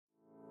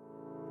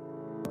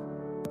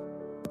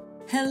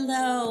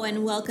Hello,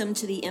 and welcome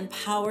to the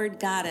Empowered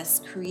Goddess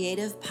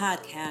Creative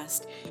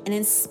Podcast, an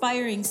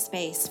inspiring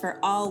space for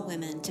all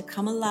women to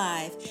come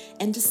alive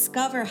and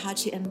discover how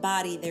to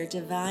embody their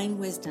divine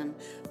wisdom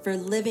for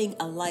living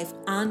a life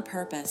on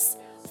purpose,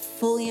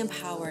 fully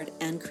empowered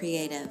and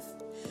creative.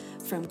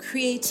 From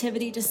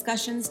creativity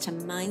discussions to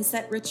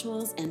mindset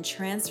rituals and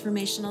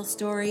transformational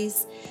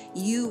stories,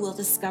 you will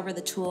discover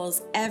the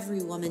tools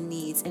every woman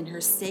needs in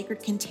her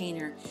sacred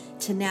container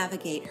to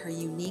navigate her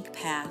unique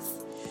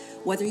path.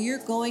 Whether you're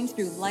going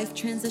through life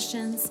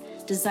transitions,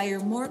 desire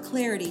more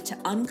clarity to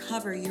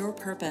uncover your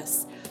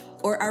purpose,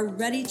 or are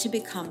ready to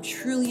become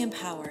truly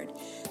empowered,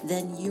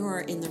 then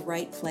you're in the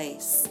right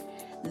place.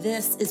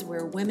 This is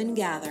where women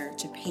gather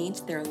to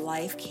paint their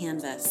life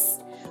canvas.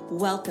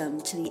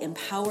 Welcome to the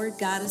Empowered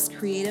Goddess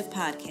Creative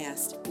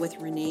Podcast with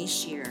Renee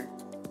Shear.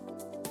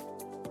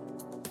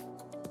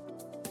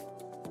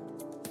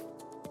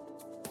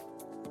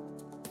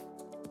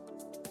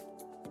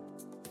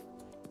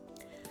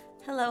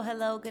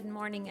 Hello, good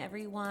morning,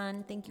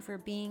 everyone. Thank you for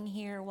being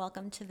here.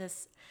 Welcome to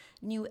this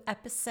new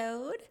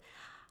episode.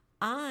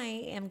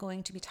 I am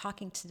going to be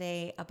talking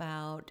today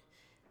about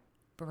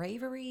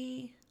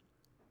bravery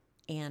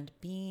and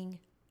being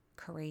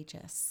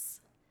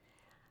courageous.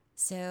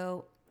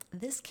 So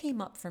this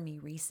came up for me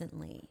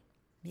recently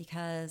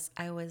because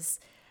I was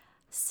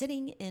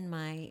sitting in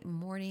my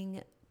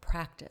morning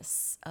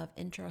practice of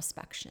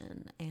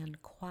introspection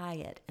and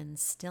quiet and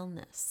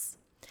stillness.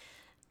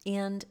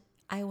 And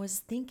I was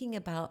thinking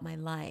about my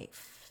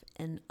life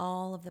and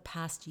all of the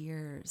past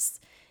years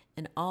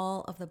and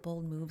all of the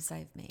bold moves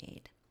I've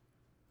made.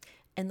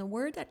 And the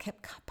word that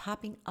kept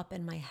popping up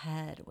in my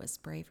head was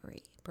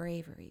bravery,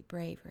 bravery,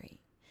 bravery.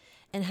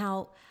 And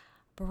how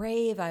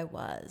brave I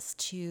was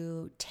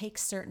to take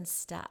certain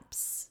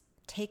steps,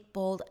 take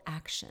bold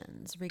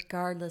actions,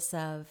 regardless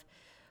of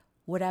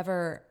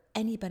whatever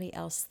anybody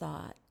else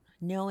thought,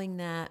 knowing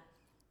that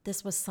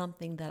this was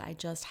something that I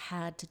just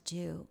had to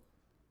do.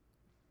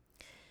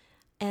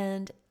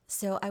 And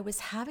so I was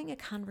having a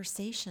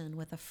conversation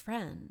with a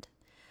friend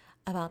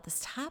about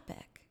this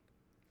topic.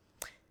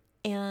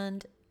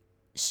 And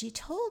she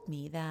told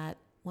me that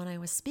when I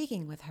was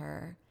speaking with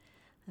her,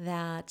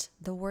 that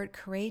the word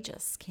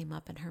courageous came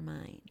up in her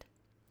mind.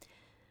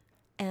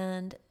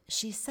 And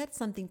she said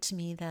something to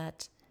me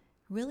that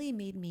really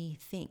made me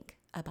think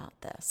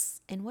about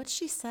this. And what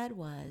she said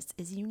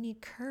is you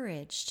need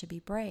courage to be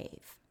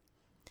brave.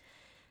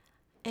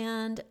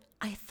 And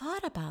I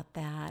thought about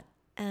that.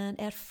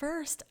 And at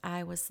first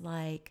I was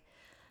like,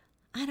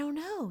 I don't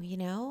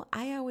know,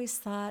 I always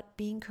thought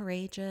being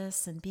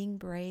courageous and being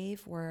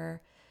brave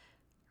were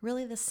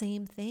really the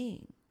same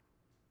thing.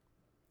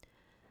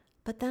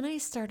 But then I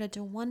started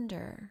to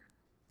wonder,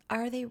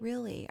 are they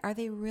really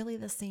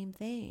the same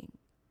thing?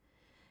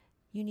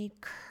 You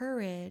need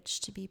courage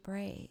to be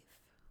brave.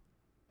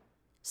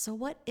 So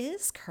what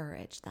is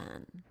courage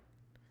then?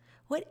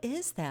 What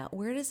is that?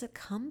 Where does it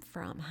come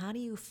from? How do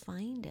you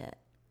find it?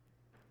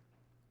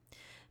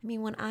 I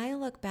mean, when I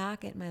look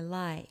back at my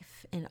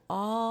life and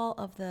all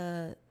of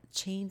the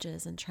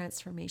changes and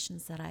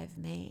transformations that I've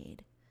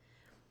made,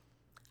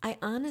 I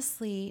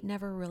honestly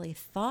never really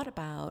thought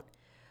about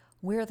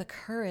where the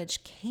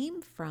courage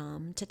came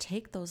from to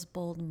take those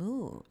bold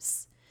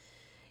moves.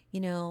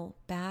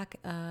 Back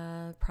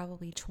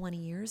probably 20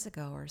 years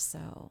ago or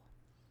so,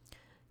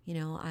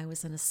 I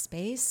was in a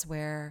space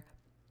where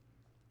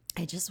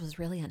I just was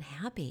really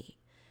unhappy.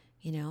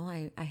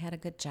 I had a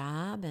good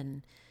job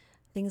and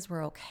things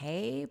were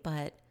okay,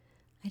 but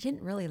I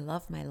didn't really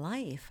love my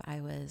life.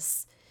 I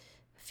was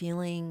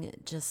feeling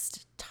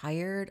just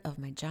tired of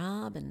my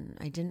job, and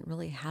I didn't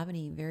really have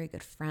any very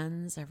good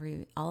friends.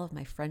 All of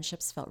my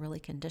friendships felt really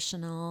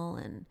conditional,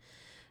 and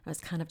I was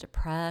kind of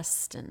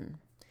depressed, and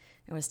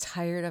I was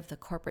tired of the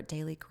corporate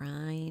daily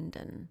grind,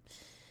 and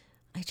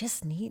I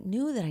just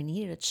knew that I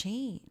needed a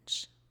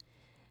change.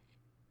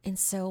 And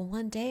so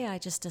one day I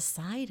just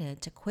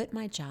decided to quit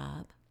my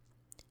job,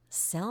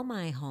 sell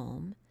my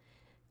home,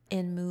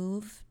 and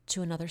move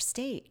to another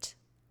state.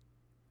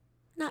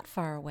 Not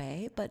far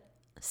away, but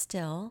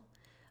still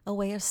a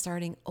way of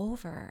starting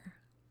over.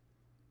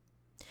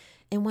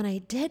 And when I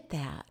did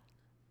that,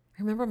 I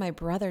remember my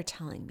brother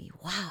telling me,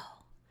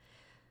 wow,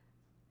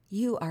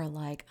 you are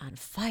like on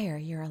fire.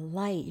 You're a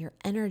light. Your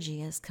energy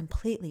has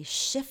completely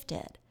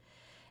shifted.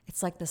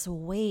 It's like this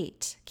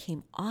weight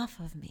came off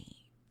of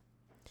me.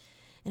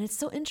 And it's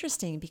so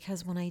interesting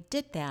because when I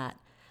did that,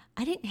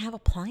 I didn't have a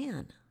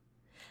plan.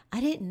 I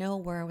didn't know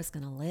where I was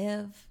going to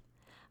live.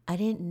 I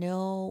didn't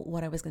know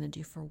what I was going to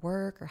do for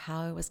work or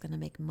how I was going to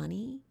make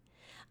money.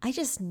 I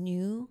just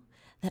knew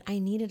that I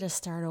needed to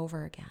start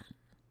over again.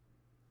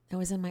 I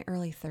was in my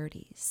early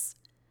 30s.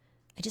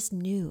 I just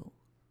knew.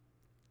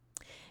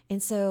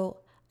 And so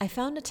I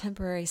found a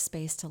temporary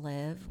space to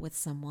live with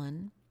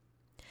someone,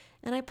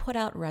 and I put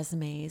out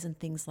resumes and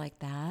things like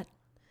that,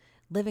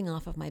 living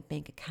off of my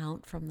bank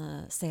account from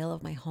the sale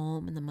of my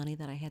home and the money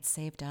that I had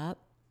saved up.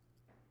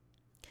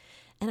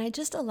 And I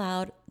just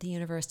allowed the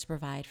universe to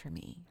provide for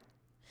me.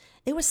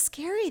 It was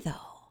scary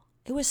though.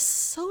 It was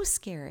so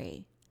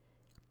scary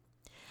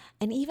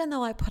And even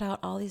though I put out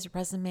all these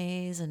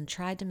resumes and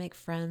tried to make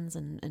friends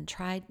and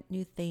tried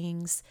new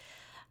things,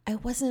 I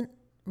wasn't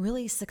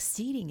really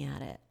succeeding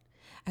at it.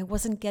 I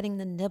wasn't getting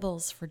the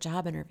nibbles for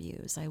job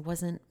interviews. I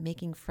wasn't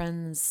making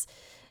friends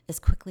as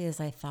quickly as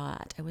I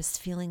thought. I was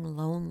feeling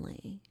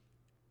lonely.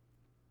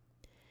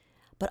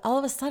 But all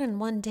of a sudden,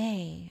 one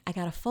day, I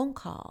got a phone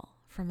call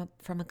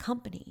from a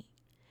company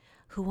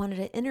who wanted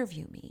to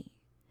interview me.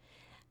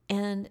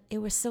 And it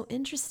was so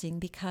interesting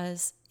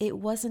because it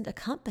wasn't a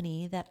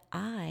company that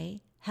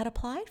I had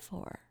applied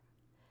for.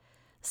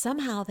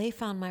 Somehow they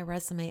found my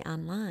resume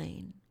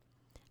online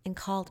and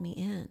called me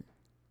in.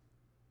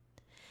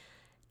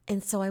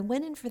 And so I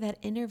went in for that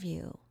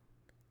interview.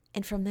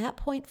 And from that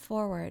point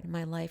forward,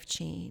 my life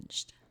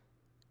changed.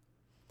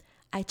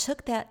 I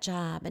took that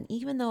job, and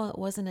even though it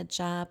wasn't a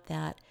job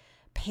that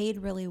paid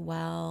really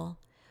well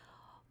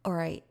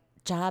or a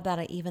job that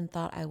I even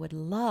thought I would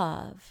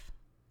love,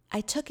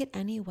 I took it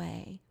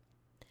anyway.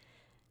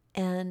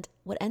 And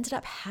what ended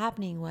up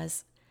happening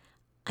was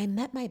I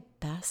met my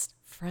best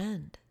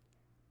friend.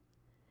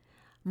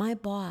 My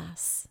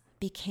boss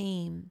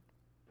became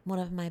one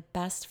of my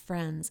best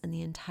friends in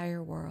the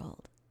entire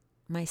world,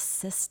 my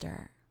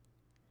sister.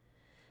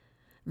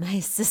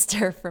 My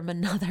sister from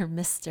another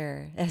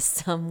mister, as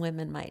some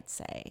women might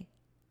say.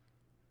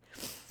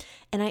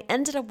 And I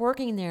ended up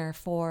working there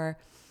for,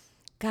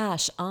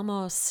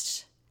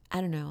 almost,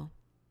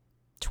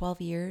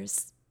 12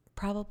 years,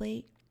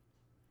 probably.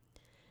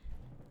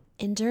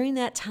 And during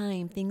that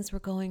time, things were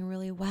going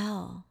really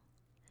well.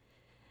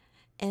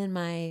 And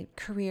my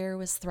career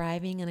was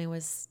thriving, and I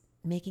was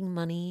making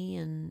money,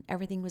 and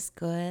everything was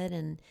good.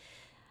 And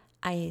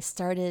I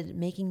started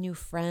making new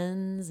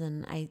friends,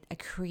 and I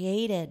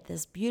created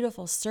this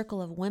beautiful circle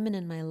of women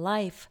in my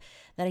life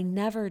that I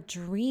never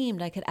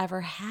dreamed I could ever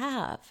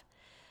have.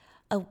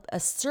 A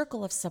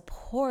circle of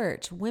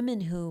support,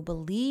 women who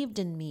believed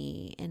in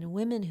me and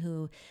women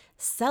who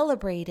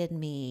celebrated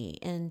me.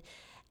 And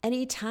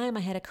anytime I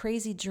had a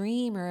crazy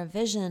dream or a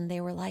vision,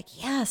 they were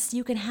like, yes,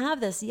 you can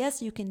have this.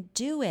 Yes, you can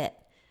do it.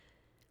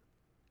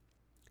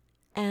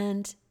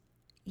 And,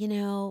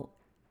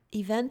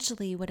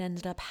 eventually what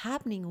ended up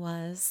happening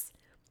was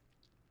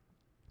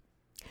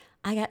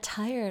I got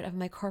tired of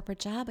my corporate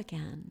job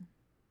again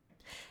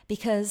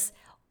because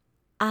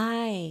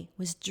I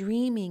was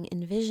dreaming,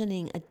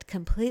 envisioning a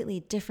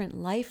completely different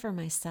life for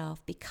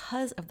myself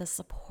because of the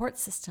support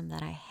system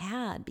that I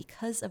had,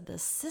 because of the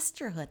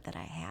sisterhood that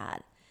I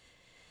had.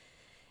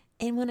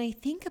 And when I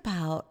think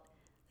about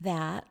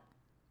that,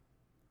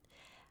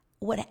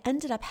 what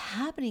ended up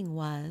happening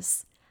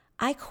was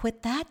I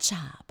quit that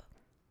job.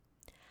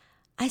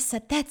 I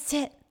said, that's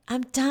it.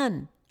 I'm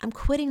done. I'm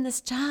quitting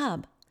this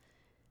job.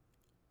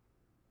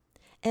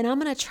 And I'm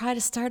going to try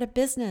to start a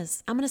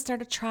business. I'm going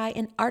to try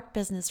an art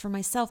business for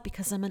myself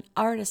because I'm an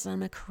artist and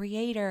I'm a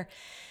creator.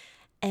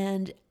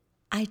 And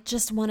I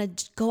just want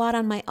to go out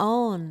on my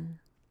own.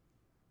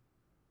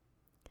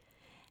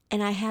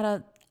 And I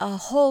had a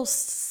whole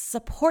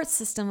support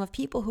system of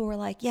people who were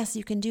like, yes,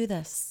 you can do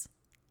this.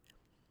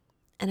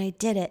 And I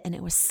did it, and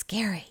it was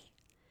scary.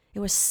 It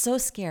was so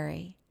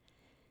scary.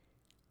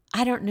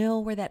 I don't know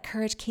where that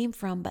courage came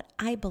from, but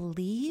I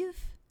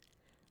believe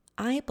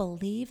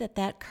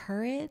that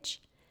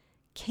courage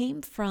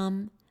came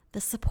from the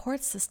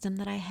support system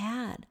that I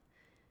had.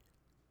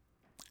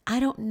 I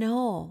don't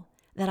know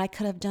that I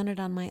could have done it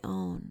on my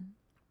own.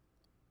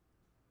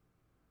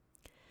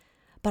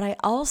 But I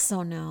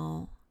also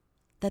know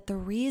that the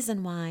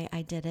reason why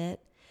I did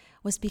it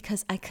was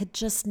because I could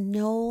just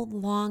no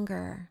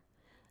longer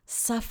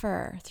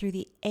suffer through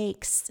the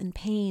aches and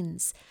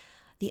pains,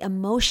 the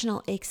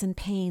emotional aches and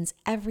pains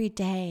every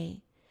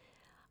day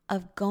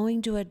of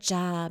going to a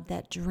job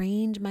that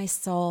drained my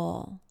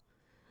soul,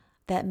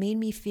 that made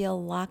me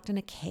feel locked in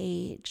a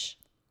cage.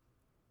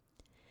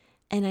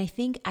 And I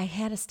think I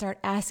had to start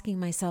asking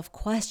myself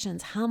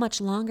questions. How much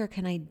longer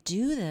can I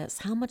do this?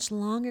 How much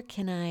longer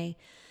can I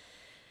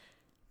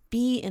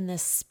be in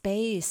this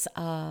space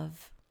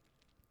of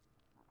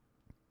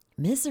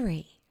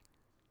misery?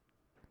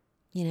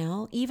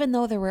 Even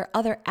though there were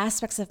other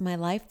aspects of my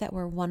life that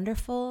were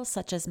wonderful,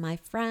 such as my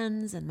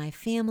friends and my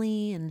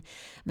family and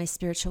my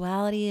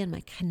spirituality and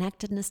my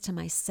connectedness to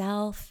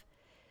myself,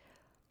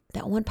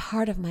 that one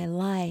part of my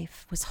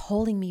life was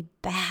holding me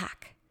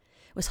back.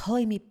 It was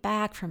holding me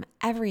back from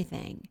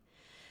everything,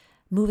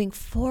 moving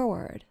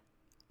forward.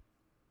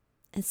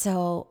 And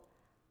so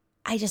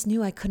I just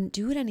knew I couldn't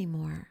do it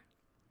anymore.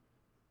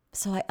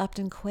 So I upped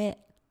and quit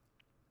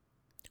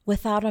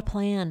without a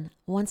plan.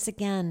 Once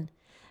again,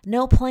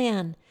 no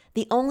plan.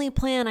 The only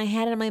plan I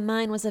had in my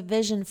mind was a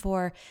vision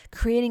for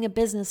creating a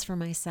business for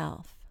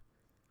myself.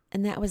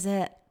 And that was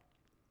it.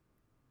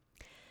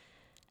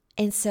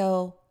 And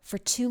so for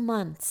 2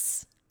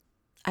 months,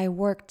 I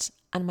worked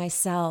on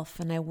myself,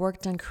 and I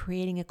worked on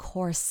creating a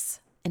course,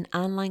 an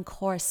online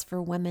course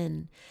for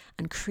women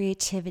on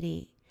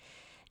creativity.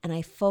 And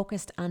I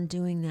focused on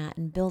doing that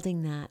and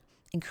building that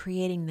and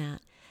creating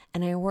that.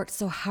 And I worked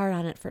so hard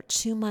on it for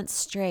 2 months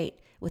straight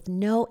with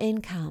no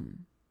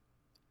income.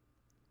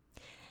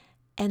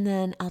 And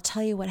then I'll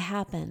tell you what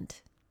happened.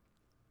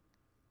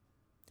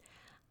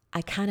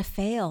 I kind of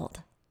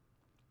failed.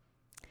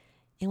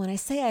 And when I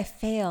say I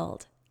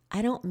failed,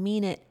 I don't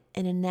mean it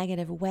in a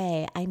negative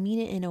way. I mean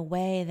it in a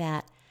way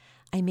that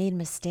I made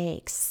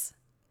mistakes.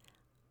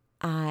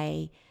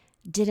 I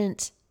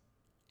didn't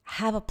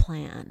have a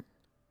plan.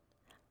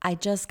 I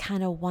just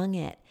kind of wung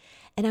it.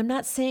 And I'm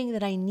not saying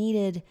that I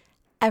needed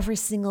every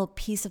single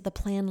piece of the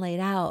plan laid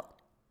out,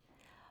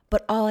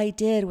 but all I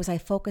did was I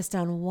focused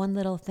on one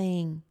little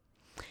thing,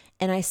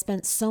 and I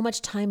spent so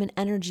much time and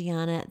energy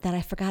on it that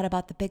I forgot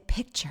about the big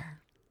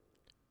picture.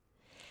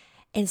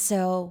 And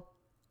so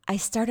I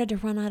started to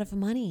run out of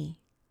money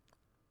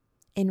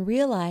and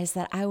realized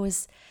that I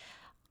was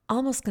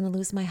almost going to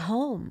lose my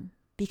home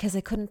because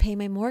I couldn't pay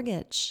my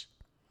mortgage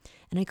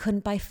and I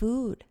couldn't buy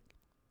food.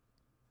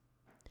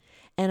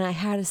 And I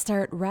had to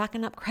start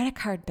racking up credit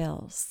card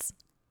bills.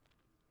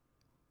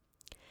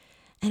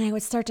 And I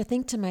would start to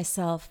think to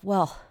myself,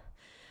 well,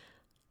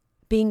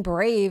 being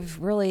brave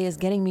really is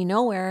getting me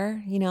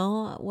nowhere. You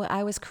know,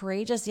 I was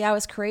courageous. Yeah, I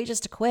was courageous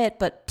to quit,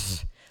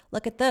 but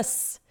look at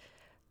this.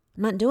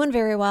 I'm not doing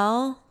very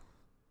well.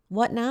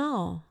 What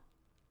now?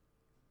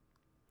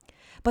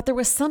 But there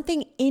was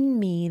something in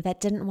me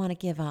that didn't want to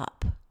give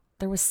up.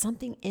 There was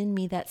something in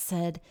me that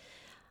said,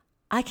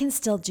 I can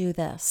still do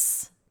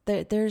this.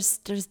 There's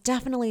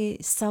definitely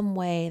some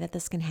way that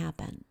this can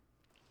happen.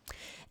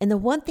 And the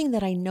one thing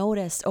that I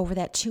noticed over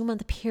that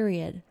 2-month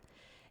period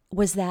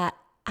was that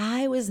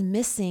I was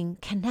missing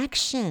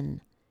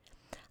connection.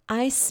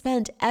 I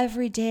spent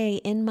every day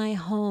in my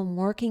home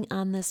working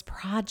on this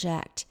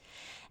project,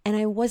 and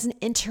I wasn't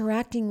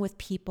interacting with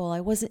people.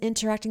 I wasn't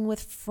interacting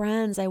with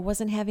friends. I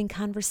wasn't having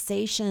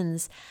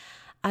conversations.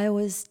 I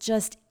was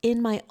just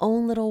in my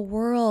own little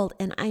world,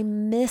 and I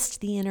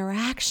missed the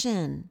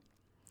interaction.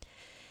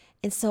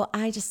 And so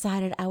I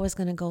decided I was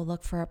going to go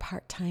look for a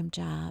part-time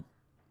job.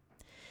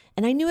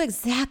 And I knew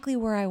exactly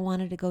where I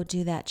wanted to go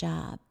do that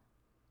job.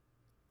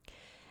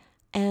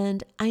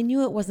 And I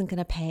knew it wasn't going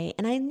to pay.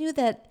 And I knew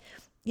that,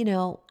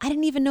 I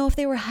didn't even know if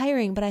they were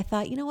hiring, but I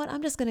thought, you know what,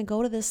 I'm just going to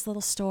go to this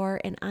little store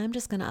and I'm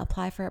just going to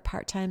apply for a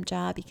part-time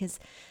job because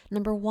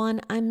number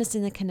one, I'm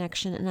missing the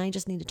connection and I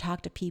just need to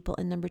talk to people.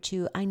 And number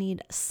two, I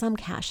need some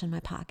cash in my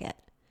pocket.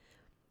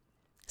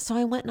 So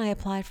I went and I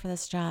applied for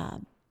this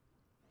job.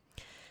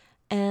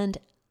 And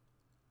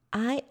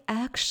I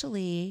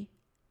actually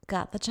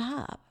got the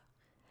job.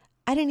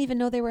 I didn't even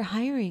know they were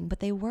hiring, but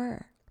they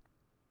were.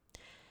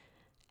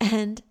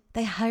 And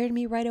they hired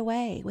me right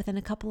away. Within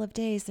a couple of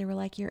days, they were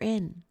like, you're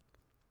in.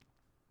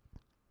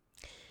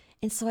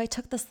 And so I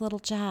took this little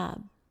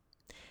job.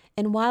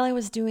 And while I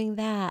was doing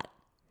that,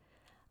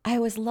 I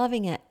was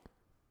loving it.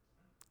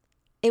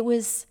 It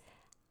was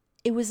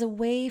a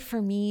way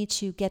for me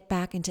to get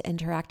back into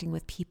interacting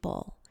with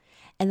people.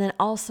 And then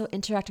also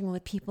interacting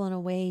with people in a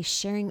way,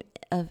 sharing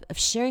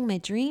my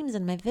dreams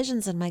and my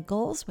visions and my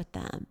goals with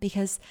them,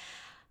 because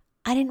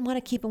I didn't want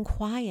to keep them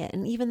quiet.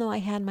 And even though I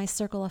had my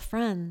circle of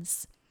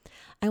friends,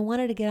 I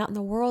wanted to get out in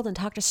the world and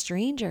talk to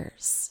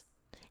strangers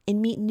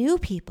and meet new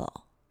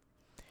people.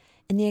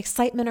 And the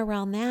excitement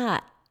around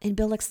that, and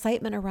build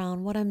excitement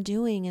around what I'm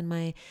doing and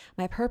my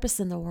purpose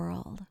in the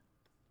world.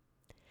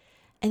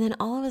 And then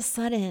all of a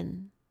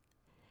sudden,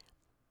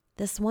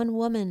 this one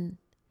woman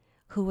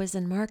who was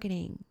in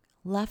marketing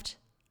left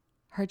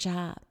her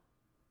job.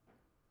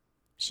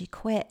 She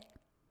quit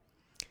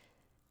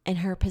and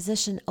her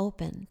position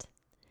opened.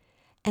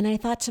 And I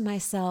thought to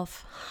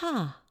myself,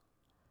 I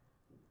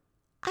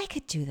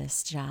could do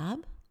this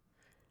job.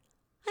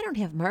 I don't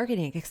have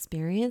marketing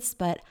experience,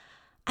 but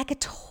I could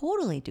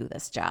totally do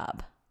this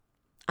job.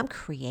 I'm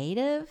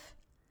creative,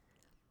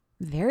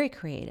 very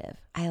creative.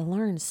 I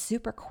learned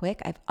super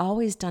quick. I've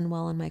always done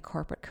well in my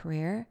corporate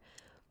career.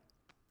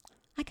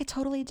 I could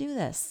totally do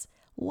this.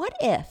 What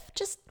if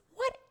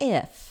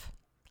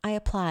I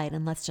applied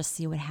and let's just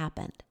see what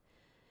happened?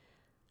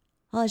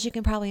 Well, as you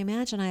can probably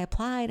imagine, I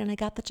applied and I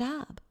got the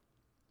job.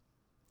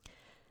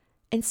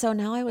 And so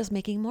now I was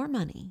making more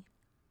money.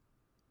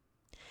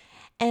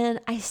 And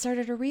I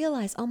started to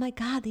realize, oh my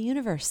God, the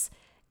universe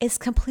is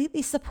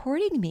completely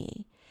supporting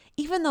me.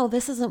 Even though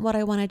this isn't what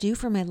I want to do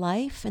for my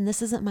life and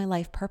this isn't my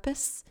life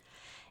purpose,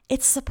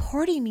 it's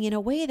supporting me in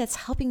a way that's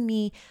helping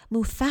me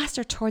move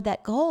faster toward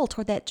that goal,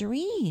 toward that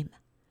dream.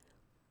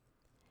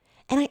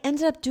 And I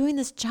ended up doing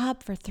this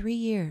job for 3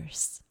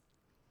 years.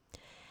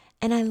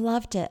 And I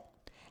loved it.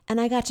 And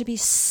I got to be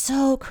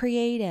so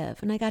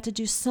creative and I got to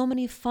do so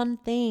many fun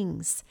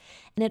things.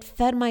 And it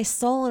fed my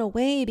soul in a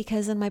way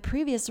because in my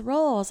previous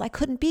roles, I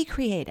couldn't be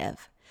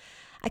creative.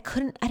 I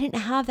didn't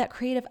have that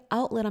creative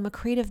outlet. I'm a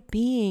creative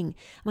being.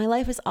 My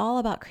life is all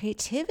about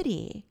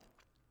creativity.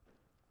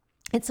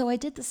 And so I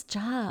did this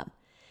job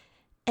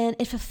and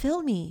it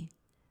fulfilled me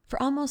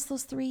for almost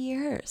those 3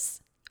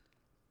 years.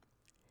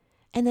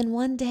 And then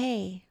one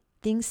day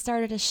things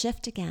started to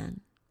shift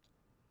again.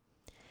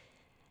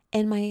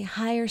 And my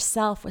higher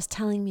self was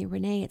telling me,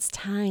 Renee, it's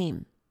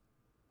time.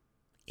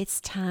 It's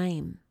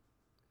time.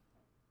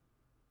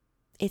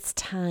 It's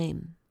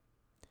time.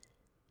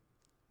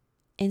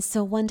 And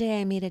so one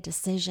day I made a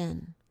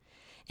decision.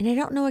 And I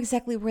don't know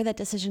exactly where that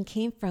decision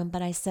came from,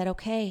 but I said,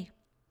 okay,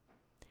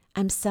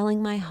 I'm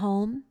selling my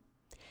home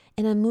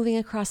and I'm moving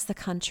across the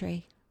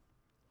country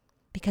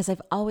because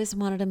I've always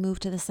wanted to move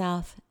to the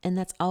South, and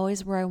that's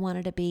always where I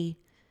wanted to be.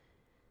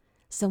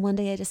 So one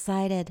day I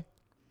decided,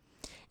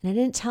 and I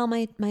didn't tell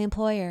my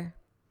employer,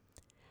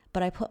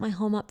 but I put my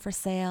home up for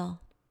sale.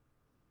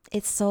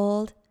 It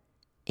sold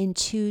in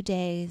 2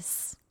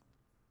 days.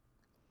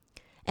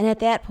 And at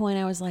that point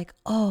I was like,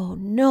 oh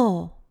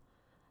no,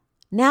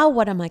 now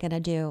what am I going to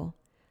do?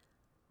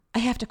 I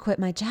have to quit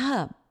my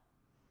job.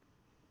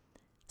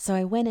 So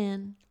I went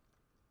in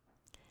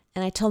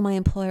and I told my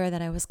employer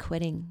that I was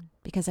quitting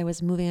because I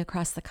was moving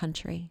across the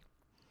country.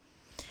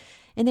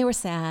 And they were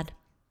sad.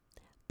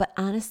 But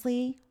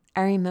honestly,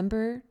 I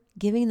remember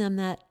giving them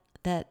that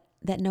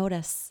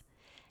notice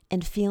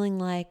and feeling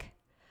like,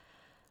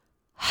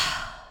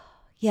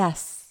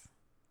 yes,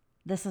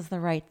 this is the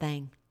right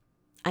thing.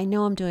 I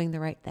know I'm doing the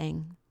right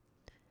thing.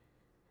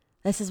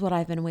 This is what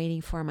I've been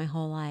waiting for my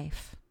whole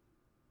life.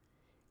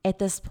 At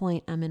this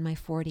point, I'm in my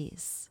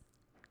 40s.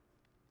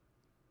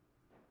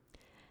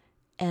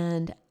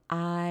 And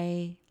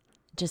I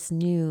just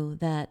knew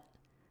that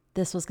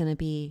this was going to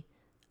be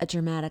a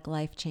dramatic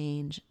life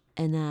change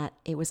and that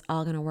it was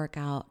all going to work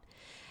out,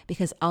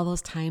 because all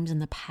those times in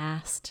the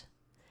past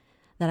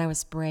that I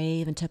was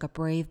brave and took a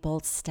brave,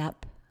 bold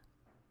step,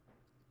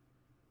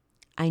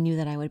 I knew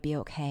that I would be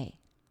okay.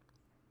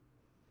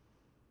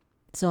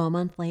 So a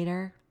month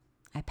later,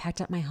 I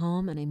packed up my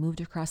home and I moved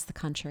across the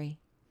country.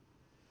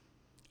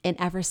 And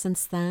ever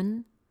since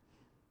then,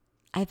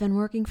 I've been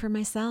working for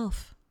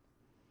myself.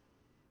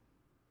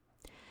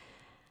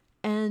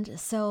 And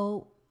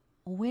so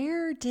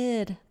where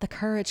did the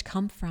courage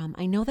come from?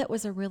 I know that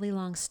was a really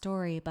long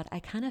story, but I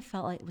kind of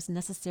felt like it was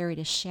necessary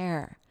to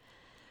share.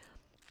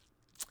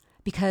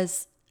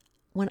 Because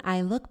when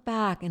I look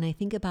back and I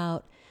think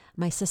about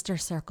my sister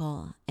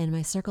circle and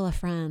my circle of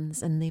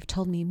friends, and they've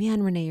told me,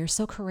 man, Renee, you're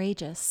so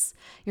courageous.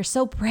 You're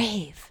so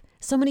brave.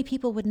 So many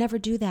people would never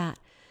do that.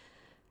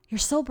 You're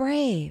so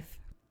brave.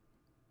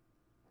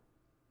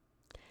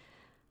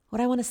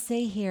 What I want to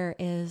say here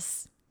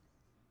is,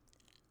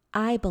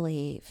 I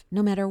believe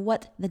no matter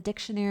what the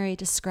dictionary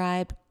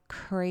described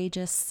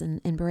courageous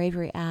and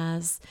bravery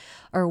as,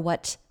 or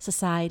what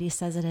society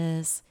says it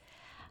is,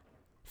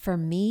 for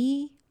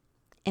me,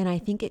 and I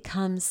think it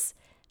comes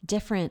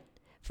different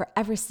for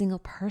every single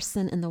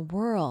person in the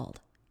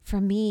world,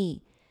 for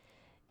me,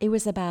 it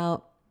was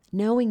about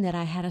knowing that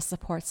I had a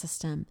support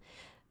system,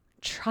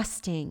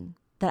 trusting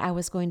that I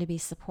was going to be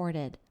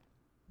supported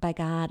by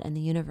God and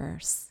the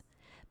universe.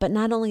 But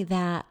not only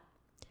that,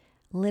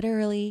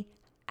 literally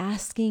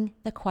asking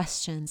the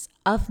questions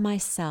of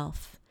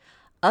myself,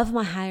 of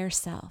my higher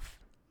self,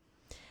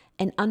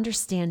 and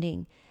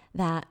understanding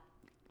that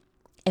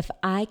if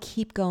I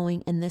keep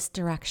going in this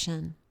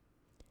direction,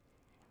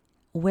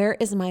 where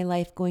is my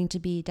life going to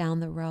be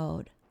down the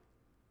road?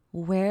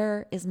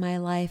 Where is my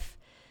life?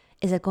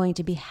 Is it going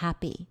to be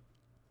happy?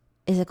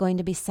 Is it going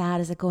to be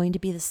sad? Is it going to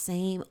be the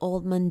same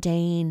old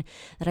mundane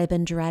that I've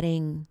been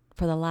dreading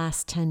for the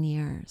last 10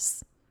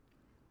 years?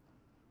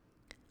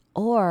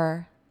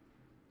 Or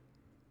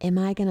am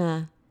I going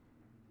to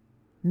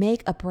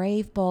make a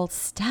brave, bold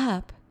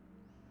step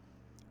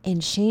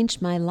and change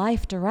my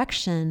life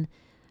direction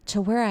to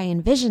where I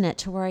envision it,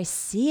 to where I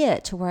see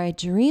it, to where I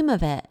dream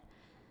of it?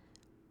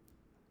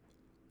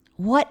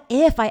 What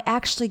if I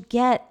actually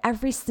get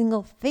every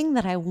single thing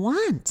that I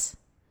want?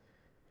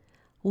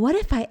 What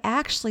if I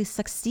actually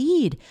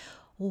succeed?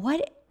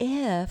 What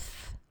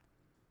if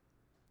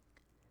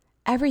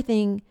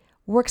everything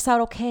works out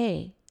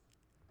okay?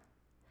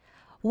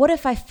 What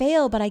if I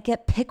fail, but I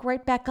get picked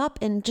right back up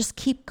and just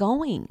keep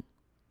going,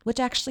 which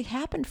actually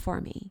happened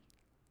for me,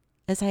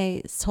 as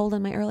I told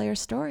in my earlier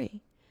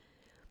story.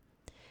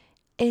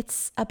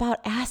 It's about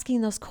asking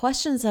those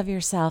questions of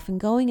yourself and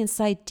going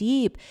inside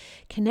deep,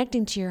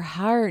 connecting to your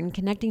heart and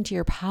connecting to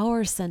your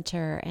power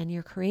center and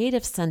your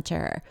creative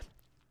center,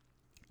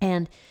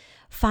 and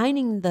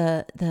finding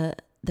the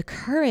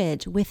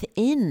courage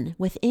within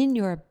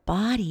your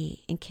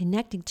body and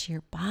connecting to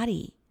your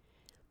body.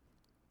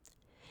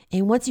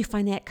 And once you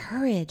find that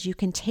courage, you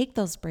can take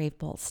those brave,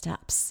 bold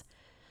steps.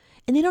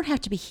 And they don't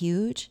have to be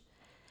huge.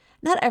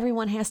 Not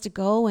everyone has to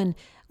go and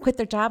quit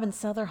their job and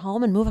sell their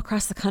home and move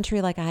across the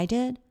country like I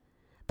did.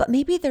 But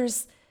maybe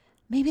there's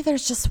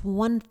just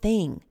one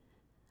thing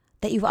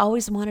that you've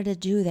always wanted to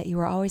do that you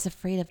were always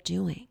afraid of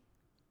doing.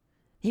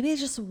 Maybe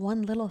it's just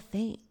one little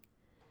thing.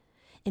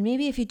 And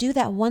maybe if you do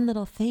that one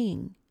little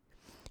thing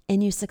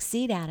and you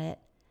succeed at it,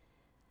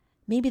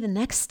 maybe the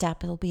next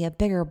step will be a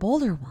bigger,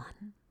 bolder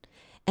one.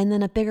 And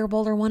then a bigger,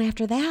 bolder one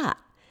after that.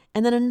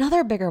 And then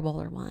another bigger,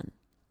 bolder one.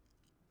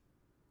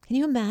 Can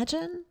you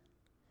imagine?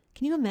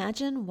 Can you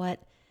imagine what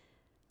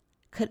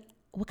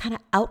kind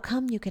of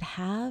outcome you could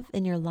have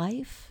in your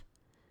life?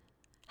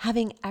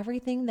 Having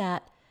everything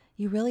that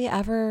you really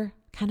ever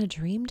kind of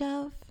dreamed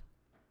of?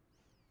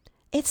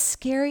 It's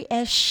scary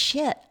as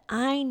shit.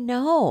 I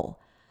know.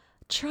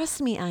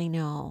 Trust me, I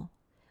know.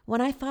 When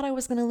I thought I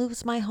was going to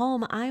lose my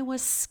home, I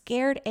was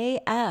scared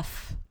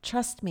AF.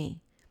 Trust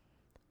me.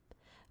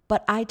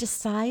 But I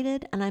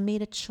decided and I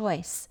made a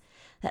choice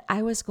that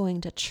I was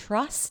going to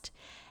trust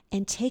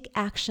and take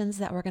actions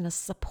that were going to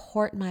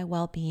support my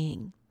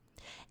well-being.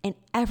 And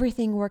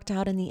everything worked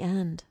out in the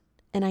end.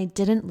 And I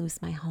didn't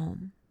lose my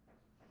home.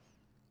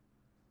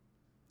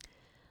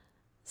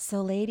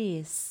 So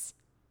ladies,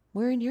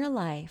 where in your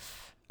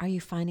life are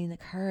you finding the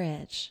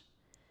courage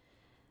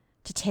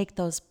to take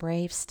those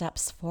brave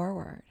steps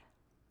forward?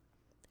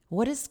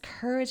 What does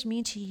courage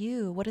mean to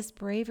you? What does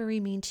bravery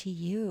mean to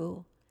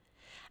you?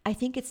 I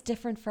think it's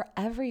different for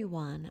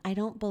everyone. I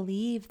don't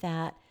believe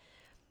that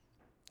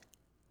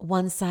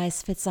one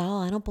size fits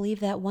all. I don't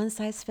believe that one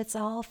size fits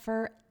all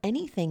for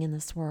anything in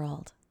this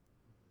world.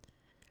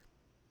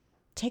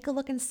 Take a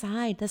look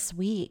inside this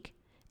week.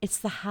 It's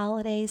the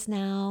holidays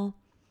now.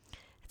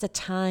 It's a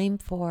time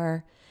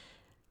for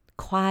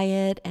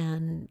quiet,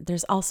 and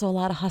there's also a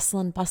lot of hustle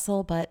and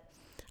bustle, but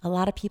a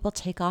lot of people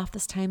take off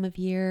this time of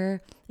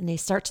year and they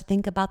start to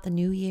think about the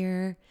new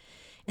year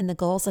and the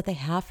goals that they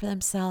have for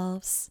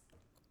themselves.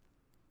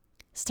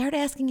 Start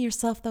asking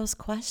yourself those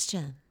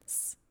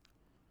questions.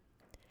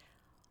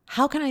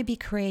 How can I be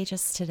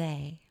courageous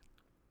today?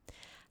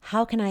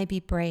 How can I be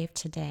brave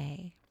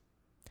today?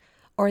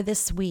 Or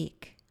this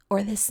week,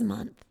 or this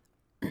month,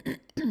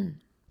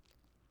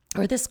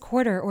 or this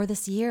quarter, or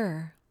this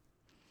year?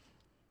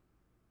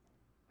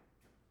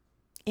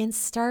 And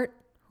start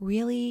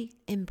really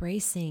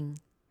embracing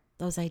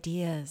those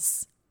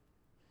ideas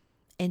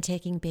and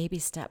taking baby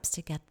steps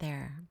to get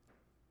there.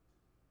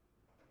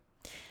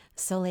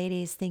 So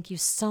ladies, thank you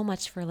so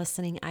much for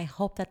listening. I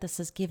hope that this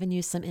has given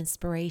you some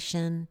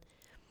inspiration.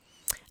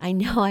 I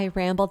know I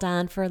rambled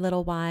on for a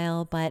little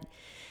while, but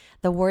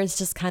the words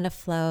just kind of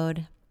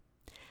flowed.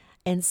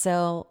 And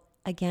so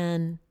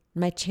again,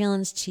 my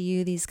challenge to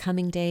you these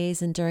coming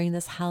days and during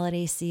this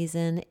holiday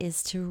season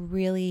is to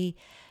really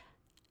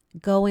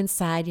go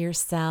inside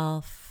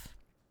yourself,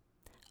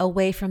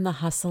 away from the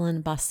hustle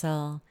and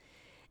bustle,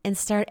 and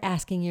start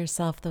asking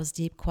yourself those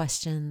deep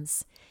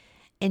questions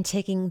and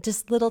taking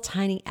just little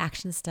tiny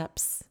action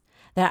steps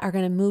that are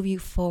going to move you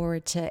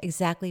forward to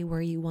exactly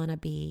where you want to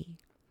be.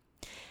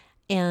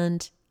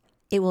 And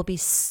it will be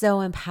so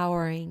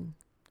empowering,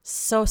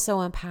 so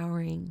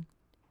empowering,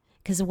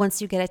 because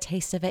once you get a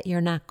taste of it,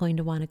 you're not going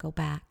to want to go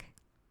back.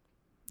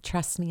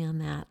 Trust me on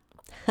that.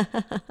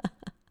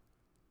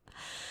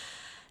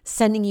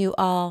 Sending you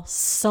all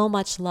so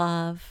much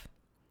love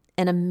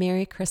and a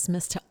Merry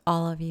Christmas to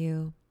all of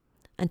you.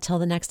 Until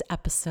the next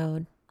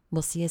episode,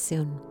 we'll see you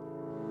soon.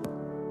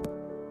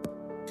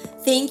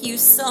 Thank you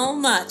so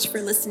much for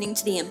listening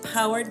to the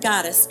Empowered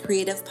Goddess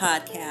Creative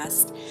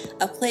Podcast,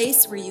 a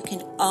place where you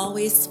can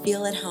always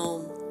feel at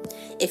home.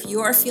 If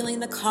you're feeling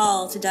the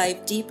call to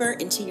dive deeper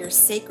into your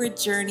sacred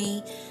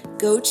journey,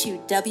 go to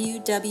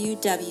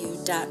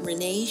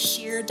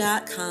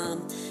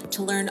www.reneeshear.com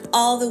to learn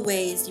all the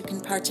ways you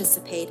can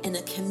participate in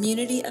a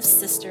community of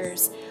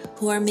sisters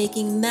who are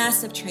making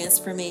massive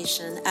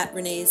transformation at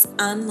Renee's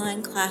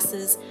online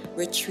classes,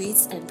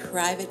 retreats, and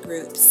private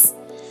groups.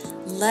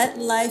 Let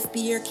life be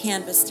your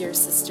canvas, dear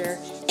sister,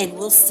 and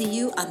we'll see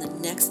you on the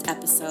next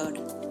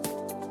episode.